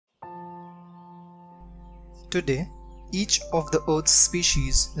Today, each of the Earth's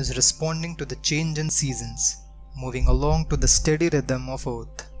species is responding to the change in seasons, moving along to the steady rhythm of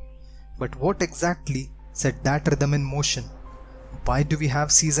Earth. But what exactly set that rhythm in motion? Why do we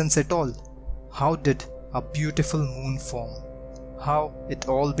have seasons at all? How did a beautiful moon form? How it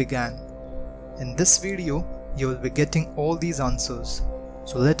all began? In this video, you will be getting all these answers.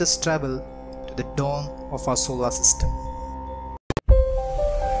 So let us travel to the dawn of our solar system.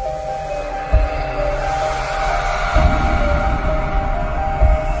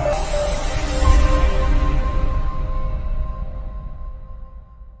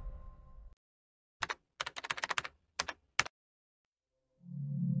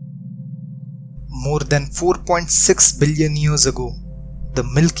 More than 4.6 billion years ago, the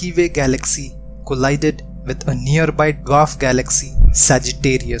Milky Way galaxy collided with a nearby dwarf galaxy,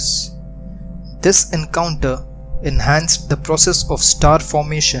 Sagittarius. This encounter enhanced the process of star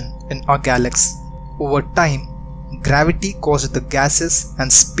formation in our galaxy. Over time, gravity caused the gases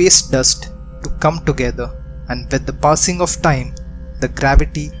and space dust to come together, and with the passing of time, the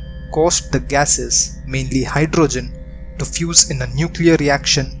gravity caused the gases, mainly hydrogen, to fuse in a nuclear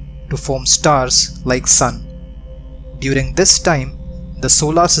reaction to form stars like Sun. During this time, the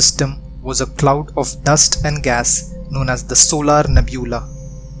solar system was a cloud of dust and gas known as the solar nebula.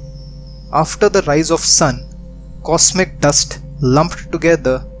 After the rise of Sun, cosmic dust lumped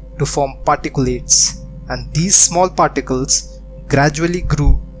together to form particulates, and these small particles gradually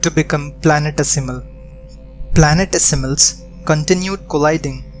grew to become planetesimal. Planetesimals continued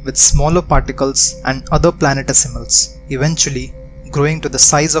colliding with smaller particles and other planetesimals, eventually growing to the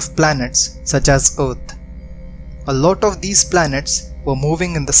size of planets such as Earth. A lot of these planets were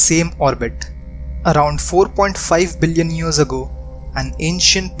moving in the same orbit. Around 4.5 billion years ago, an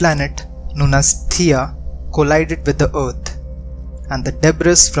ancient planet known as Theia collided with the Earth, and the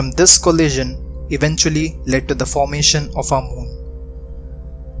debris from this collision eventually led to the formation of our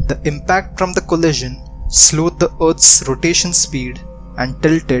moon. The impact from the collision slowed the Earth's rotation speed and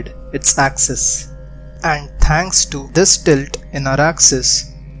tilted its axis. And thanks to this tilt in our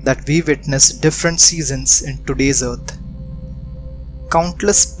axis that we witness different seasons in today's Earth.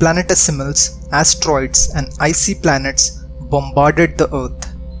 Countless planetesimals, asteroids and icy planets bombarded the Earth.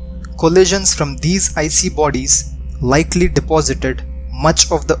 Collisions from these icy bodies likely deposited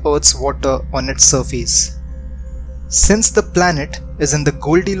much of the Earth's water on its surface. Since the planet is in the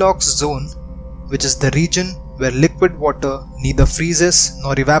Goldilocks zone, which is the region where liquid water neither freezes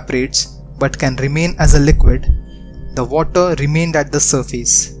nor evaporates but can remain as a liquid, the water remained at the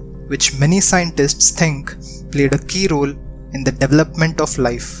surface, which many scientists think played a key role in the development of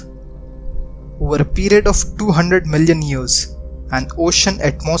life. Over a period of 200 million years, an ocean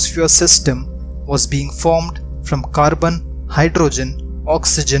atmosphere system was being formed from carbon, hydrogen,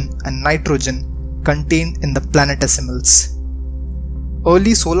 oxygen and nitrogen contained in the planetesimals.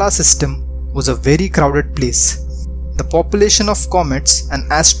 Early solar system was a very crowded place. The population of comets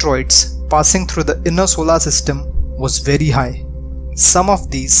and asteroids passing through the inner solar system was very high. Some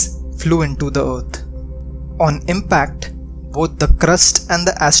of these flew into the Earth. On impact, both the crust and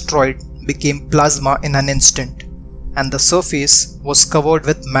the asteroid became plasma in an instant, and the surface was covered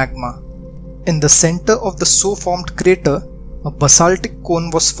with magma. In the center of the so-formed crater, a basaltic cone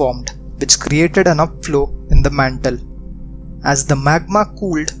was formed, which created an upflow in the mantle. As the magma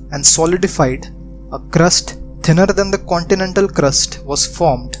cooled and solidified, a crust thinner than the continental crust was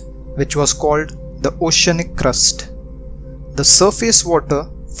formed, which was called the oceanic crust. The surface water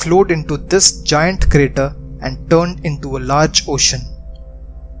flowed into this giant crater and turned into a large ocean.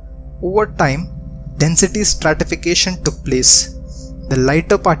 Over time, density stratification took place. The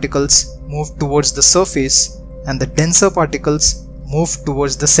lighter particles moved towards the surface and the denser particles moved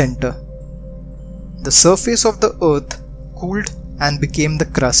towards the center. The surface of the Earth cooled and became the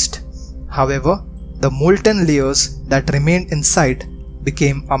crust. However, the molten layers that remained inside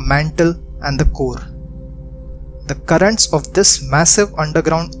became a mantle and the core. The currents of this massive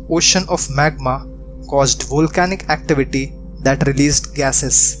underground ocean of magma caused volcanic activity that released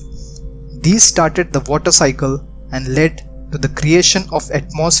gases. These started the water cycle and led to the creation of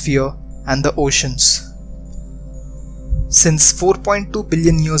atmosphere and the oceans. Since 4.2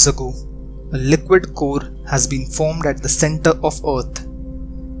 billion years ago, a liquid core has been formed at the center of Earth.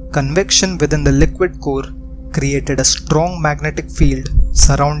 Convection within the liquid core created a strong magnetic field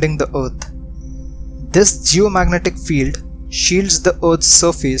surrounding the Earth. This geomagnetic field shields the Earth's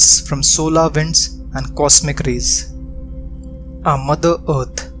surface from solar winds and cosmic rays. Our Mother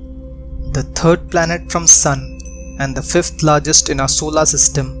Earth, the third planet from Sun and the fifth largest in our solar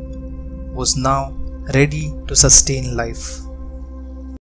system, was now ready to sustain life.